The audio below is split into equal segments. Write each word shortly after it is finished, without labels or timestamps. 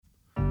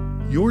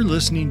You're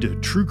listening to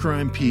True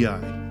Crime PI,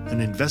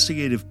 an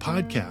investigative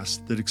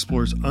podcast that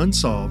explores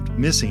unsolved,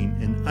 missing,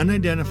 and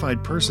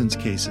unidentified persons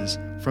cases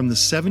from the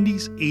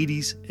 70s,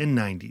 80s, and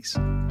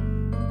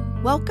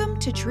 90s. Welcome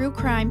to True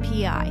Crime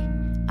PI.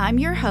 I'm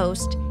your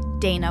host,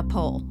 Dana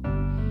Pohl.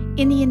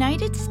 In the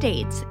United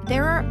States,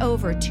 there are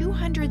over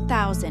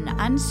 200,000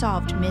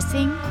 unsolved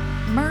missing,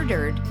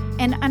 murdered,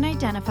 and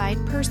unidentified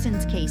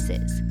persons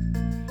cases.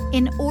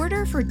 In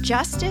order for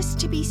justice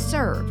to be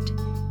served,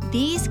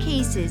 these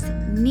cases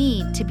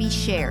need to be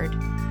shared.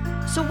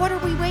 So what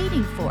are we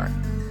waiting for?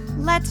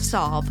 Let's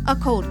solve a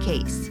cold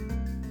case.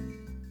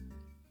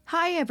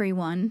 Hi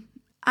everyone.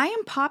 I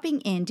am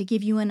popping in to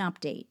give you an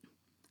update.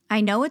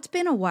 I know it's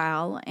been a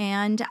while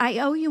and I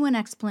owe you an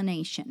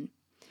explanation.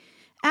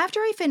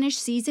 After I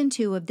finished season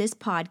 2 of this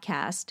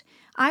podcast,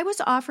 I was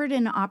offered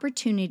an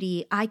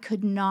opportunity I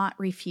could not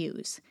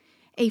refuse.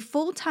 A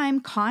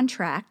full-time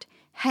contract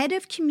head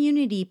of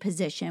community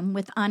position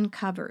with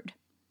Uncovered.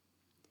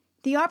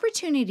 The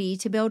opportunity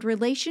to build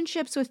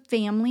relationships with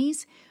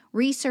families,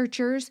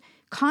 researchers,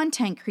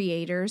 content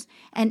creators,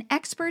 and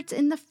experts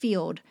in the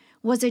field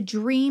was a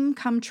dream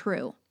come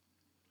true.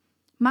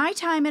 My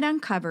time at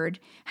Uncovered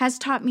has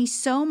taught me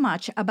so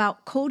much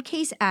about cold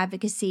case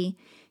advocacy,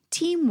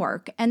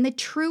 teamwork, and the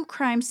true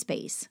crime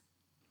space.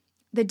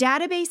 The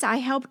database I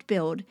helped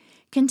build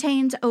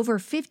contains over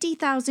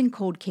 50,000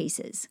 cold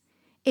cases.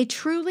 It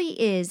truly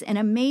is an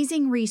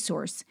amazing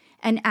resource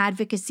and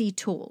advocacy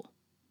tool.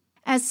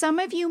 As some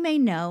of you may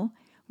know,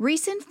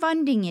 recent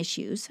funding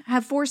issues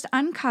have forced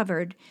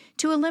Uncovered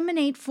to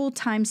eliminate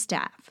full-time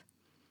staff.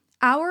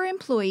 Our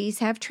employees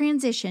have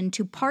transitioned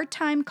to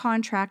part-time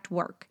contract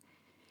work.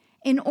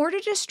 In order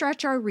to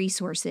stretch our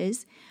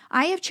resources,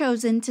 I have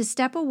chosen to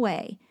step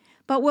away,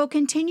 but will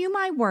continue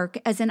my work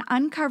as an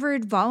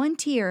Uncovered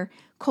volunteer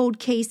cold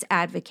case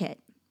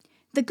advocate.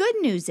 The good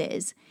news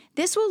is,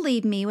 this will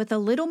leave me with a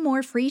little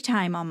more free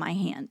time on my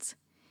hands.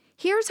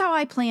 Here's how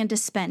I plan to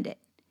spend it.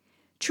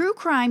 True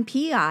Crime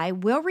PI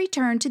will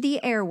return to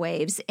the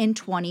airwaves in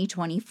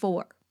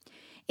 2024.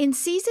 In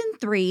Season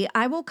 3,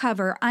 I will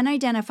cover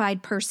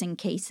unidentified person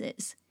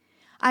cases.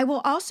 I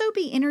will also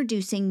be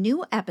introducing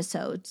new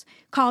episodes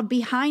called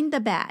Behind the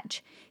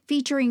Badge,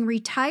 featuring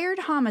retired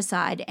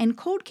homicide and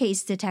cold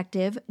case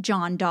detective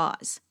John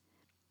Dawes.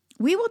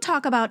 We will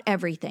talk about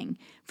everything,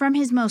 from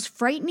his most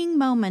frightening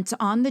moments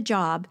on the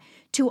job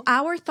to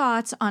our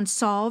thoughts on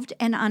solved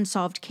and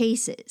unsolved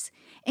cases,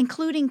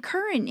 including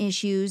current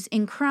issues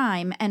in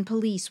crime and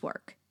police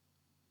work.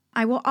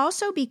 I will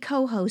also be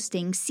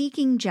co-hosting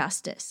Seeking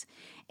Justice,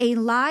 a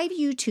live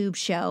YouTube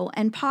show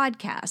and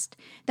podcast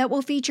that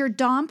will feature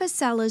Dawn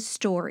Pacella's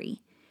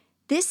story.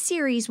 This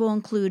series will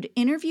include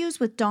interviews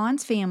with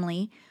Dawn's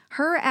family,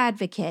 her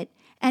advocate,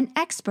 and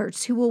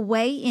experts who will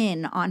weigh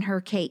in on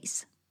her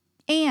case.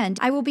 And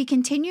I will be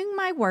continuing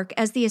my work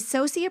as the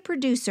associate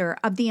producer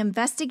of the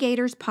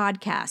Investigators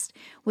podcast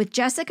with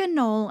Jessica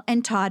Knoll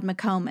and Todd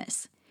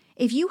McComas.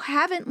 If you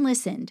haven't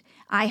listened,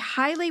 I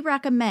highly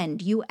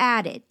recommend you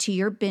add it to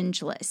your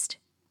binge list.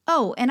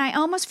 Oh, and I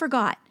almost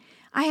forgot.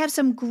 I have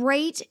some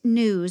great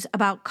news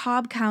about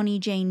Cobb County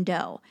Jane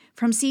Doe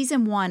from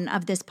Season 1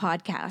 of this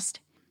podcast.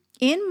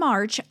 In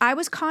March, I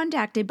was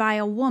contacted by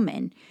a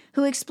woman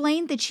who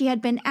explained that she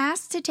had been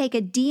asked to take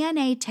a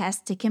DNA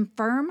test to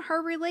confirm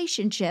her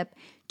relationship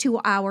to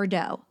our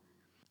Doe.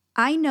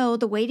 I know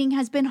the waiting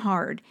has been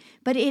hard,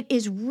 but it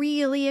is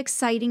really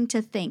exciting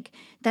to think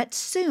that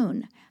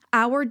soon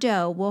our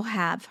Doe will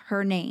have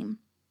her name.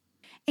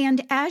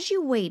 And as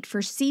you wait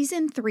for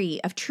Season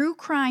 3 of True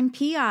Crime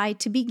PI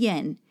to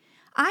begin,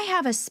 I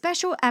have a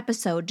special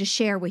episode to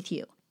share with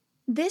you.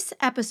 This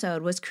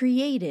episode was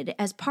created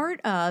as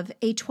part of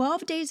a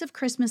 12 Days of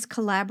Christmas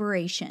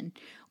collaboration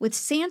with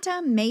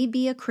Santa May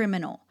Be a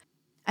Criminal,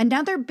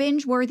 another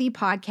binge-worthy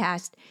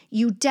podcast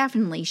you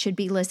definitely should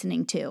be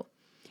listening to.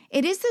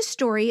 It is the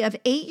story of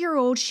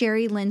 8-year-old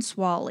Sherry Lynn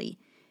Swally.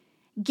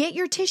 Get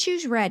your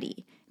tissues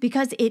ready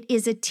because it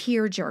is a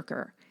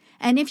tearjerker.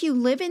 And if you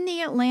live in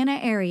the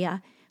Atlanta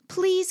area,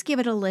 please give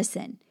it a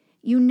listen.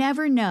 You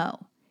never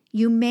know.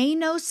 You may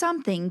know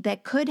something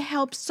that could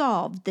help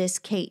solve this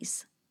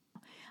case.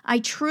 I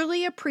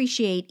truly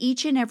appreciate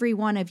each and every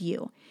one of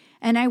you,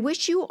 and I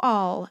wish you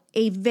all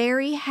a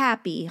very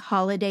happy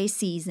holiday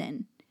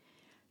season.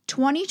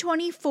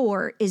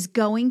 2024 is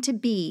going to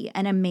be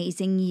an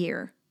amazing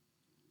year.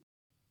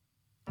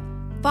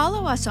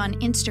 Follow us on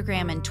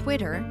Instagram and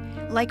Twitter,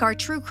 like our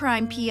True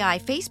Crime PI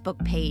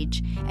Facebook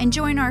page, and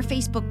join our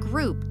Facebook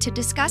group to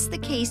discuss the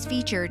case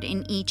featured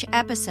in each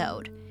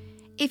episode.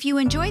 If you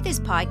enjoy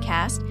this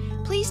podcast,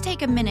 please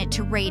take a minute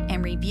to rate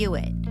and review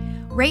it.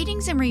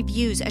 Ratings and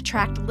reviews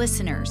attract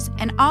listeners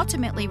and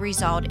ultimately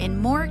result in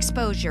more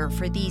exposure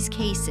for these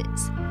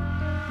cases.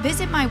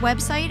 Visit my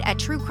website at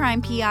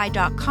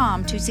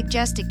truecrimepi.com to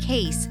suggest a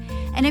case,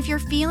 and if you're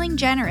feeling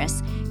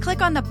generous,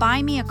 click on the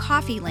Buy Me a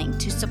Coffee link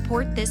to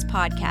support this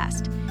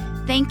podcast.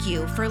 Thank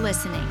you for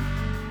listening.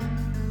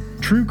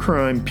 True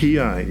Crime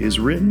PI is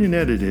written and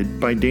edited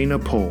by Dana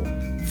Pohl.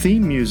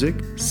 Theme music,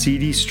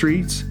 CD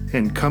Streets,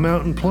 and Come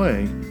Out and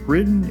Play,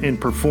 written and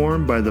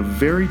performed by the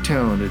very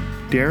talented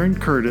Darren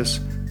Curtis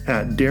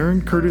at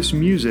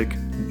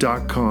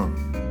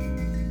DarrenCurtisMusic.com.